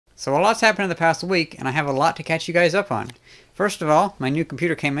So a lot's happened in the past week, and I have a lot to catch you guys up on. First of all, my new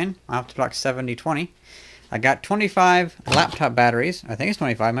computer came in, Optiblock 7020. I got 25 laptop batteries. I think it's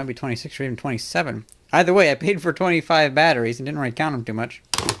 25, might be 26 or even 27. Either way, I paid for 25 batteries and didn't really count them too much.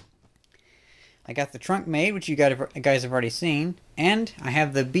 I got the trunk made, which you guys have already seen, and I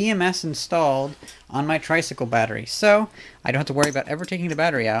have the BMS installed on my tricycle battery. So I don't have to worry about ever taking the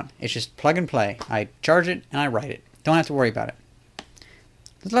battery out. It's just plug and play. I charge it and I write it. Don't have to worry about it.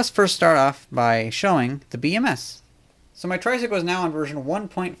 Let's first start off by showing the BMS. So my tricycle is now on version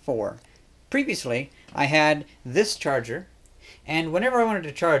 1.4. Previously, I had this charger, and whenever I wanted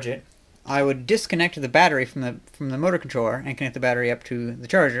to charge it, I would disconnect the battery from the motor controller and connect the battery up to the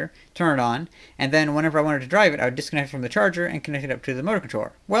charger, turn it on, and then whenever I wanted to drive it, I would disconnect from the charger and connect it up to the motor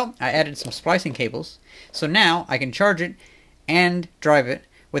controller. Well, I added some splicing cables, so now I can charge it and drive it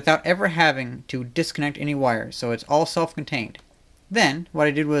without ever having to disconnect any wires, so it's all self-contained. Then, what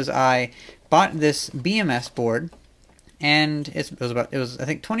I did was I bought this BMS board, and it was I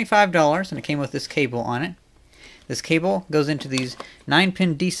think $25, and it came with this cable on it. This cable goes into these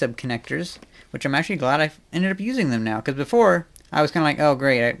 9-pin D-sub connectors, which I'm actually glad I ended up using them now, because before I was kind of like, oh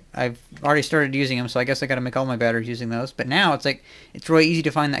great, I've already started using them, so I guess I got to make all my batteries using those. But now it's like it's really easy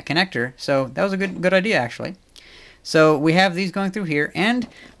to find that connector, so that was a good idea actually. So we have these going through here, and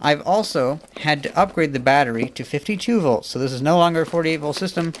I've also had to upgrade the battery to 52 volts. So this is no longer a 48 volt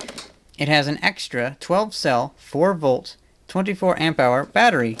system. It has an extra 12 cell, 4 volt, 24 amp hour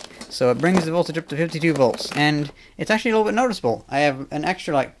battery. So it brings the voltage up to 52 volts, and it's actually a little bit noticeable. I have an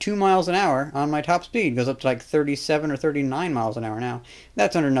extra like 2 miles an hour on my top speed. It goes up to like 37 or 39 miles an hour now.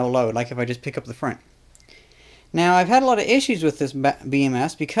 That's under no load, like if I just pick up the front. Now I've had a lot of issues with this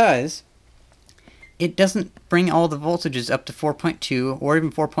BMS because it doesn't bring all the voltages up to 4.2 or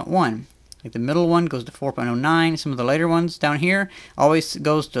even 4.1. Like the middle one goes to 4.09. Some of the later ones down here always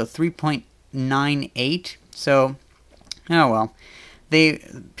goes to 3.98. So, oh well. The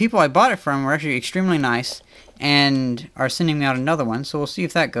people I bought it from were actually extremely nice and are sending me out another one. So we'll see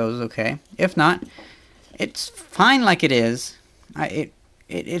if that goes okay. If not, it's fine like it is.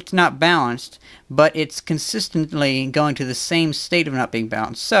 It's not balanced, but it's consistently going to the same state of not being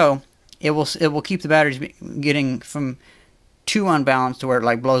balanced. So it will keep the batteries getting from too unbalanced to where it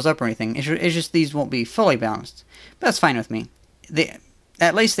like blows up or anything. It's just these won't be fully balanced. But that's fine with me.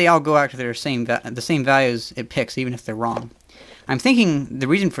 At least they all go out to the same values it picks, even if they're wrong. I'm thinking the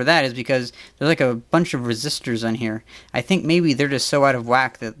reason for that is because there's like a bunch of resistors on here. I think maybe they're just so out of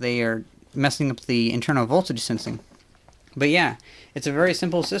whack that they are messing up the internal voltage sensing. But yeah, it's a very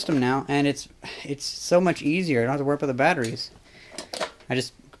simple system now, and it's so much easier. I don't have to worry about the batteries. I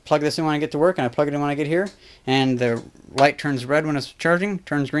just plug this in when I get to work, and I plug it in when I get here, and the light turns red when it's charging,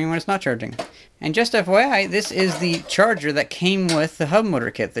 turns green when it's not charging. And just FYI, this is the charger that came with the hub motor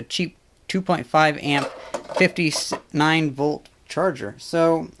kit, the cheap 2.5 amp 59 volt charger.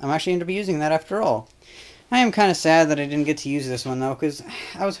 So I'm actually end up using that after all. I am kind of sad that I didn't get to use this one though, because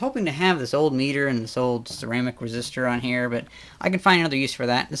I was hoping to have this old meter and this old ceramic resistor on here, but I can find another use for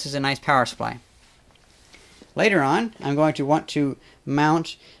that. This is a nice power supply. Later on, I'm going to want to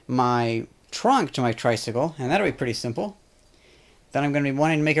mount my trunk to my tricycle, and that'll be pretty simple. Then I'm going to be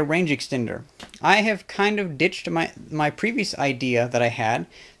wanting to make a range extender. I have kind of ditched my previous idea that I had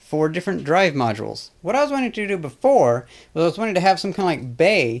for different drive modules. What I was wanting to do before was I was wanting to have some kind of like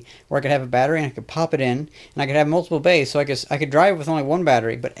bay where I could have a battery and I could pop it in, and I could have multiple bays, so I could drive with only one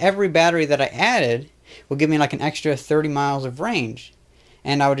battery, but every battery that I added would give me like an extra 30 miles of range.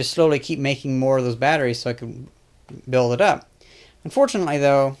 And I would just slowly keep making more of those batteries so I could build it up. Unfortunately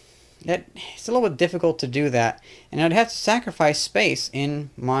though, it's a little bit difficult to do that, and I'd have to sacrifice space in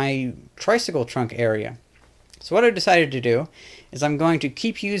my tricycle trunk area. So what I decided to do is I'm going to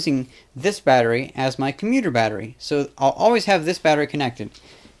keep using this battery as my commuter battery. So I'll always have this battery connected,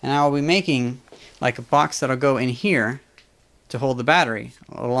 and I'll be making like a box that'll go in here to hold the battery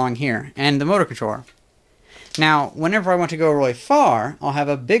along here and the motor controller. Now, whenever I want to go really far, I'll have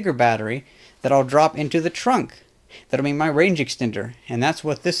a bigger battery that I'll drop into the trunk. That'll be my range extender, and that's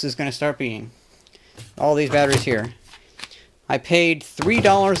what this is going to start being. All these batteries here. I paid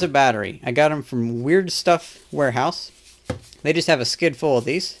 $3 a battery. I got them from Weird Stuff Warehouse. They just have a skid full of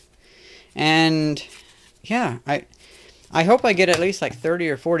these. And yeah, I hope I get at least like 30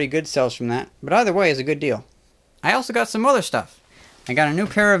 or 40 good cells from that. But either way, it's a good deal. I also got some other stuff. I got a new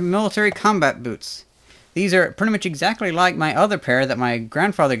pair of military combat boots. These are pretty much exactly like my other pair that my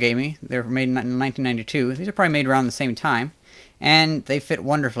grandfather gave me. They were made in 1992. These are probably made around the same time. And they fit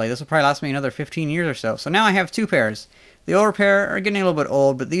wonderfully. This will probably last me another 15 years or so. So now I have two pairs. The older pair are getting a little bit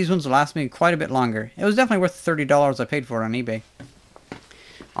old, but these ones will last me quite a bit longer. It was definitely worth the $30 I paid for it on eBay.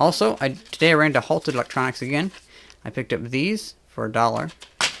 Also, today I ran to Halted Electronics again. I picked up these for $1.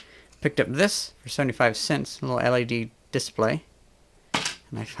 Picked up this for 75 cents, a little LED display.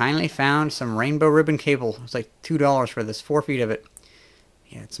 And I finally found some rainbow ribbon cable. It was like $2 for this, 4 feet of it.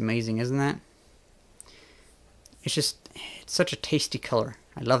 Yeah, it's amazing, isn't that? It's such a tasty color.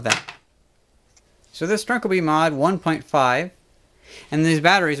 I love that. So this trunk will be mod 1.5. And these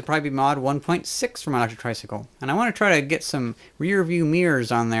batteries will probably be mod 1.6 for my electric tricycle. And I want to try to get some rear view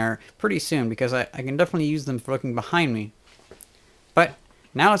mirrors on there pretty soon, because I can definitely use them for looking behind me. But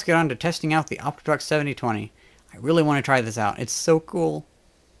now let's get on to testing out the Optiplex 7020. I really want to try this out. It's so cool.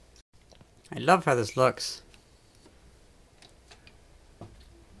 I love how this looks.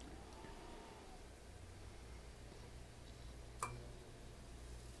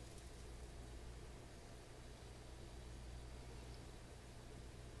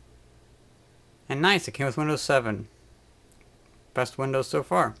 And nice, it came with Windows 7. Best Windows so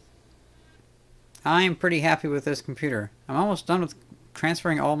far. I am pretty happy with this computer. I'm almost done with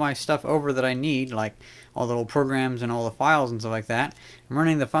transferring all my stuff over that I need, like all the little programs and all the files and stuff like that. I'm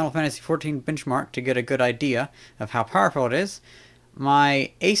running the Final Fantasy XIV benchmark to get a good idea of how powerful it is.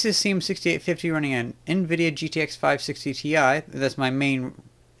 My Asus CM6850 running an NVIDIA GTX 560 Ti. That's my main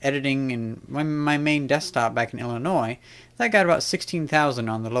editing and my main desktop back in Illinois. That got about 16,000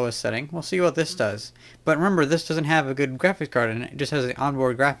 on the lowest setting. We'll see what this does. But remember, this doesn't have a good graphics card in it. It just has the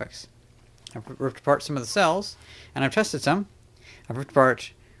onboard graphics. I've ripped apart some of the cells, and I've tested some. I've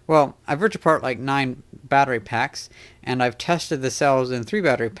ripped apart like 9 battery packs, and I've tested the cells in 3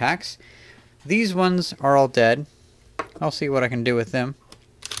 battery packs. These ones are all dead. I'll see what I can do with them.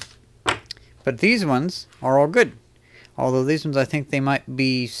 But these ones are all good. Although these ones, I think they might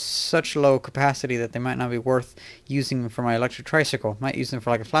be such low capacity that they might not be worth using for my electric tricycle. Might use them for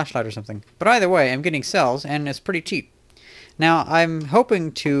like a flashlight or something. But either way, I'm getting cells, and it's pretty cheap. Now, I'm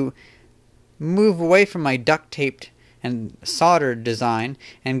hoping to move away from my duct-taped and soldered design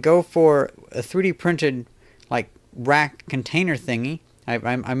and go for a 3D printed like rack container thingy.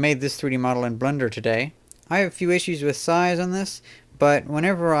 I made this 3D model in Blender today. I have a few issues with size on this, but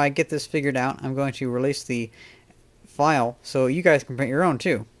whenever I get this figured out, I'm going to release the file so you guys can print your own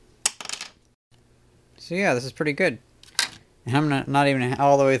too. So yeah, this is pretty good. And I'm not even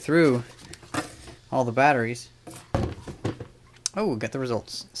all the way through all the batteries. Oh, get the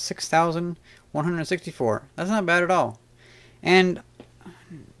results. 6,164. That's not bad at all. And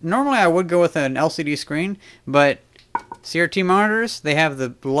normally I would go with an LCD screen, but CRT monitors, they have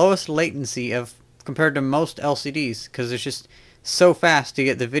the lowest latency of compared to most LCDs, because it's just so fast to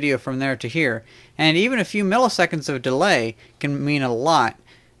get the video from there to here. And even a few milliseconds of delay can mean a lot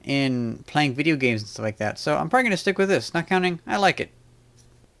in playing video games and stuff like that. So I'm probably going to stick with this. Not counting, I like it.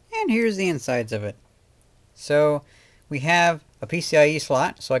 And here's the insides of it. So we have a PCIe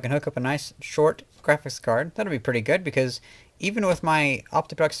slot, so I can hook up a nice short graphics card. That'll be pretty good, because even with my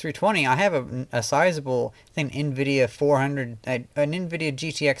Optiplex 320, I have a sizable thing, NVIDIA 400, an NVIDIA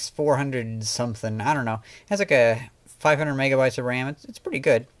GTX 400 something. I don't know. It has like a 500 megabytes of RAM. It's pretty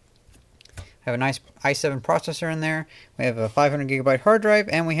good. I have a nice i7 processor in there. We have a 500 gigabyte hard drive,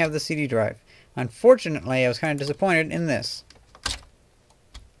 and we have the CD drive. Unfortunately, I was kind of disappointed in this.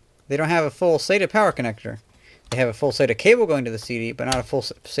 They don't have a full SATA power connector. They have a full SATA cable going to the CD, but not a full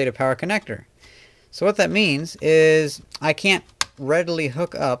SATA power connector. So what that means is I can't readily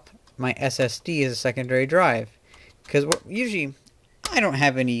hook up my SSD as a secondary drive. Because usually I don't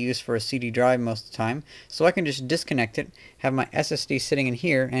have any use for a CD drive most of the time, so I can just disconnect it, have my SSD sitting in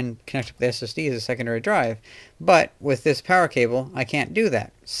here, and connect up the SSD as a secondary drive. But with this power cable, I can't do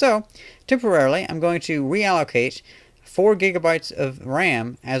that. So temporarily, I'm going to reallocate 4 gigabytes of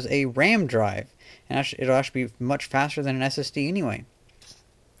RAM as a RAM drive. And it'll actually be much faster than an SSD anyway.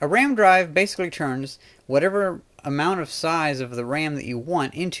 A RAM drive basically turns whatever amount of size of the RAM that you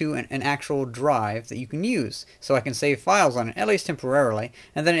want into an actual drive that you can use. So I can save files on it, at least temporarily,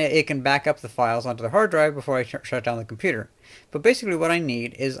 and then it can back up the files onto the hard drive before I shut down the computer. But basically what I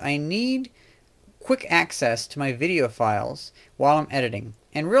need is I need quick access to my video files while I'm editing.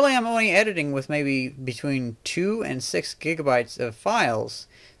 And really I'm only editing with maybe between 2 and 6 gigabytes of files,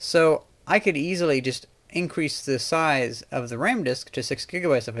 so I could easily just increase the size of the RAM disk to 6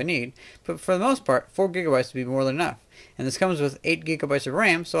 gigabytes if I need, but for the most part 4 gigabytes would be more than enough. And this comes with 8 gigabytes of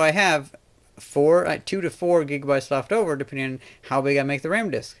RAM, so I have 2 to 4 gigabytes left over depending on how big I make the RAM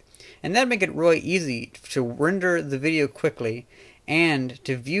disk. And that'd make it really easy to render the video quickly and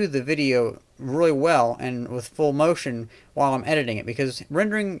to view the video really well and with full motion while I'm editing it, because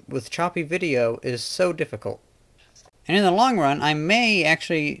rendering with choppy video is so difficult. And in the long run, I may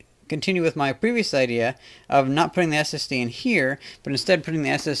actually continue with my previous idea of not putting the SSD in here, but instead putting the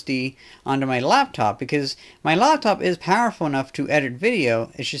SSD onto my laptop, because my laptop is powerful enough to edit video.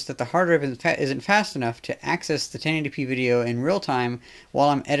 It's just that the hard drive isn't fast enough to access the 1080p video in real time while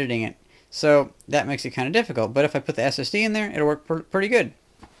I'm editing it. So that makes it kind of difficult. But if I put the SSD in there, it'll work pretty good.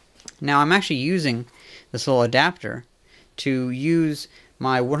 Now I'm actually using this little adapter to use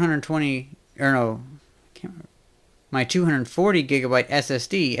my 240 gigabyte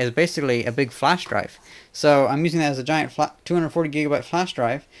SSD as basically a big flash drive. So I'm using that as a giant 240 gigabyte flash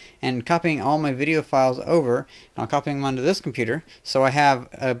drive and copying all my video files over, and I'm copying them onto this computer, so I have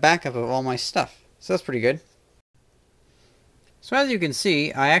a backup of all my stuff. So that's pretty good. So as you can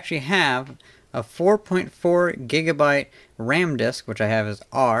see, I actually have a 4.4 gigabyte RAM disk, which I have as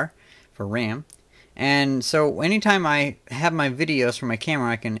R for RAM. And so anytime I have my videos from my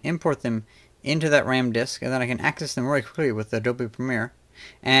camera, I can import them into that RAM disk, and then I can access them really quickly with Adobe Premiere.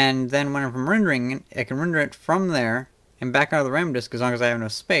 And then when I'm rendering, I can render it from there and back out of the RAM disk as long as I have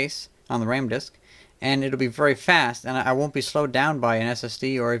enough space on the RAM disk. And it'll be very fast, and I won't be slowed down by an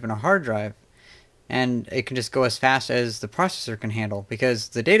SSD or even a hard drive. And it can just go as fast as the processor can handle, because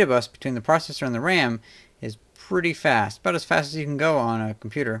the data bus between the processor and the RAM is pretty fast, about as fast as you can go on a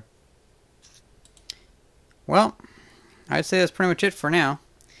computer. Well, I'd say that's pretty much it for now.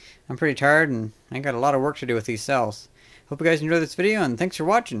 I'm pretty tired and I got a lot of work to do with these cells. Hope you guys enjoyed this video, and thanks for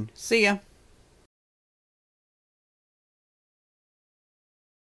watching. See ya!